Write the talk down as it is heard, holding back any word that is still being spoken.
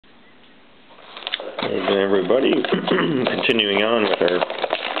everybody. Continuing on with our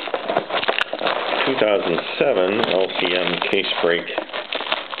 2007 LCM case break.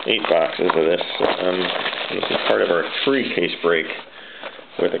 8 boxes of this. This is part of our 3 case break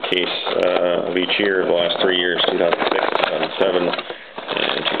with a case of each year of the last 3 years, 2006, 2007,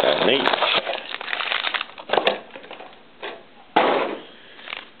 and 2008.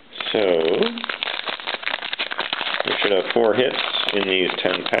 So, we should have 4 hits in these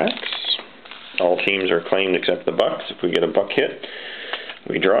 10 packs. All teams are claimed except the Bucks. If we get a Buck hit,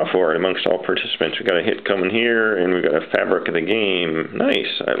 we draw for it amongst all participants. We got a hit coming here, and we got a Fabric of the Game.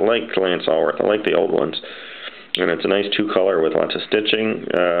 Nice. I like Lance Allworth. I like the old ones. And it's a nice 2-color with lots of stitching.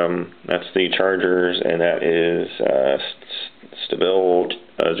 That's the Chargers, and that is Stabil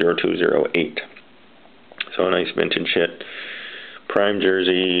 0208. So a nice vintage hit. Prime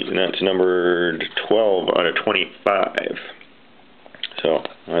jersey, and that's numbered 12 out of 25. So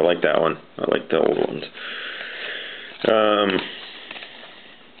I like that one. I like the old ones.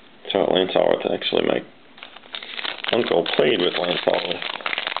 So Lance Allworth, actually, my uncle played with Lance Allworth.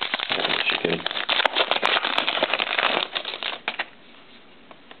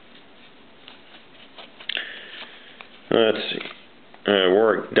 Let's see.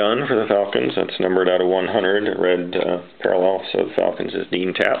 Warwick Dunn for the Falcons. That's numbered out of 100. Red parallel, so the Falcons is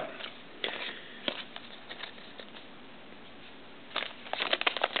Dean Tapp.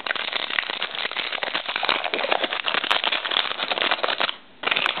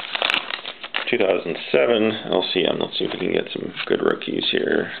 '2007 LCM. Let's see if we can get some good rookies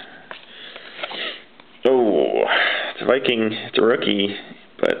here. Oh, it's a Viking. It's a rookie,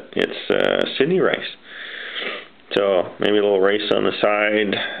 but it's Sidney Rice. So maybe a little Rice on the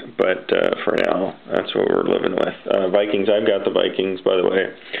side, but for now, that's what we're living with. Vikings. I've got the Vikings, by the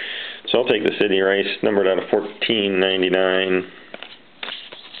way. So I'll take the Sidney Rice, numbered out of 1499.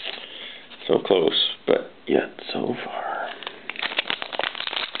 So close, but yet so far.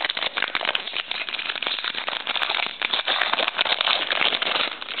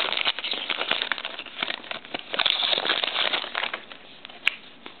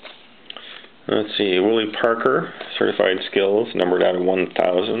 Let's see, Willie Parker, Certified Skills, numbered out of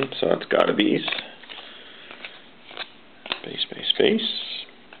 1,000, so that's gotta be. Space.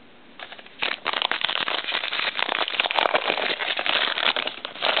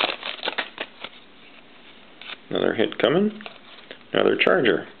 Another hit coming. Another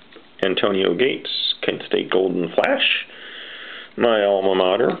Charger. Antonio Gates, Kent State Golden Flash. My alma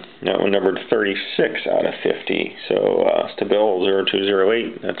mater. That one numbered 36 out of 50. So, Stabil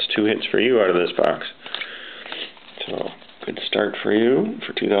 0208. That's 2 hits for you out of this box. So, good start for you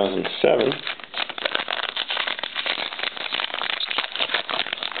for 2007.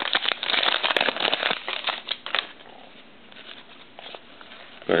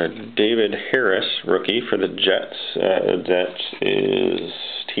 David Harris, rookie for the Jets. That is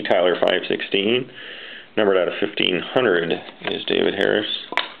T. Tyler 516. Numbered out of 1,500 is David Harris.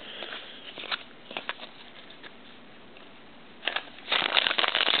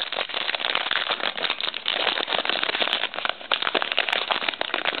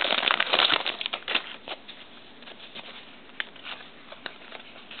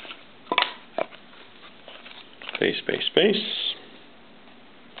 Space.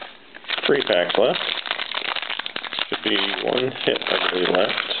 3 packs left. Should be 1 hit, I believe,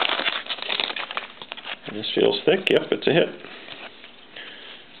 left. And this feels thick. Yep, it's a hit.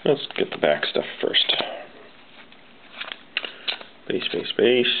 Let's get the back stuff first.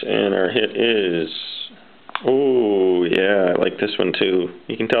 Space. And our hit is... Oh, yeah, I like this one too.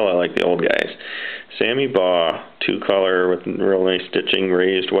 You can tell I like the old guys. Sammy Baugh, 2-color with real nice stitching,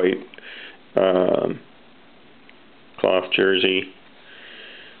 raised white cloth jersey.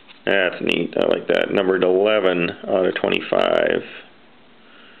 That's neat. I like that. Numbered 11 out of 25.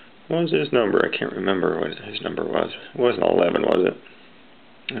 What was his number? I can't remember what his number was. It wasn't 11, was it?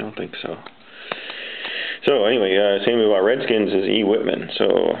 I don't think so. So anyway, Sammy Baugh Redskins is E. Whitman.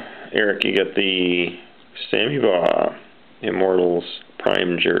 So Eric, you get the Sammy Baugh Immortals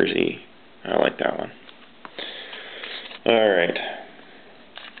Prime jersey. I like that one. All right.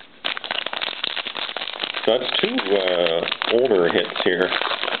 So that's 2 older hits here.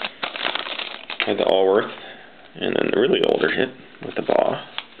 With the Allworth, and then the really older hit with the Baugh.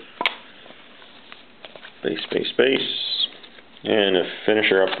 Space. And a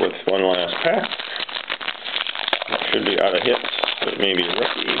finisher up with 1 last pack. It should be out of hits, but maybe a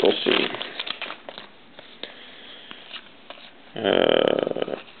rookie. We'll see.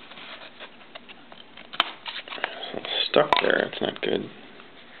 Stuck there. It's not good.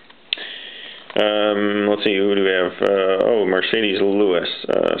 Let's see, who do we have? Mercedes Lewis,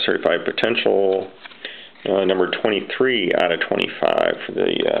 Certified Potential, Number 23 out of 25 for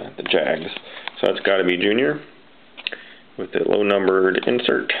the Jags. So that's got to be Junior with the low numbered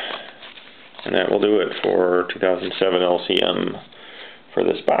insert. And that will do it for 2007 LCM for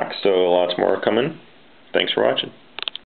this box. So lots more coming. Thanks for watching.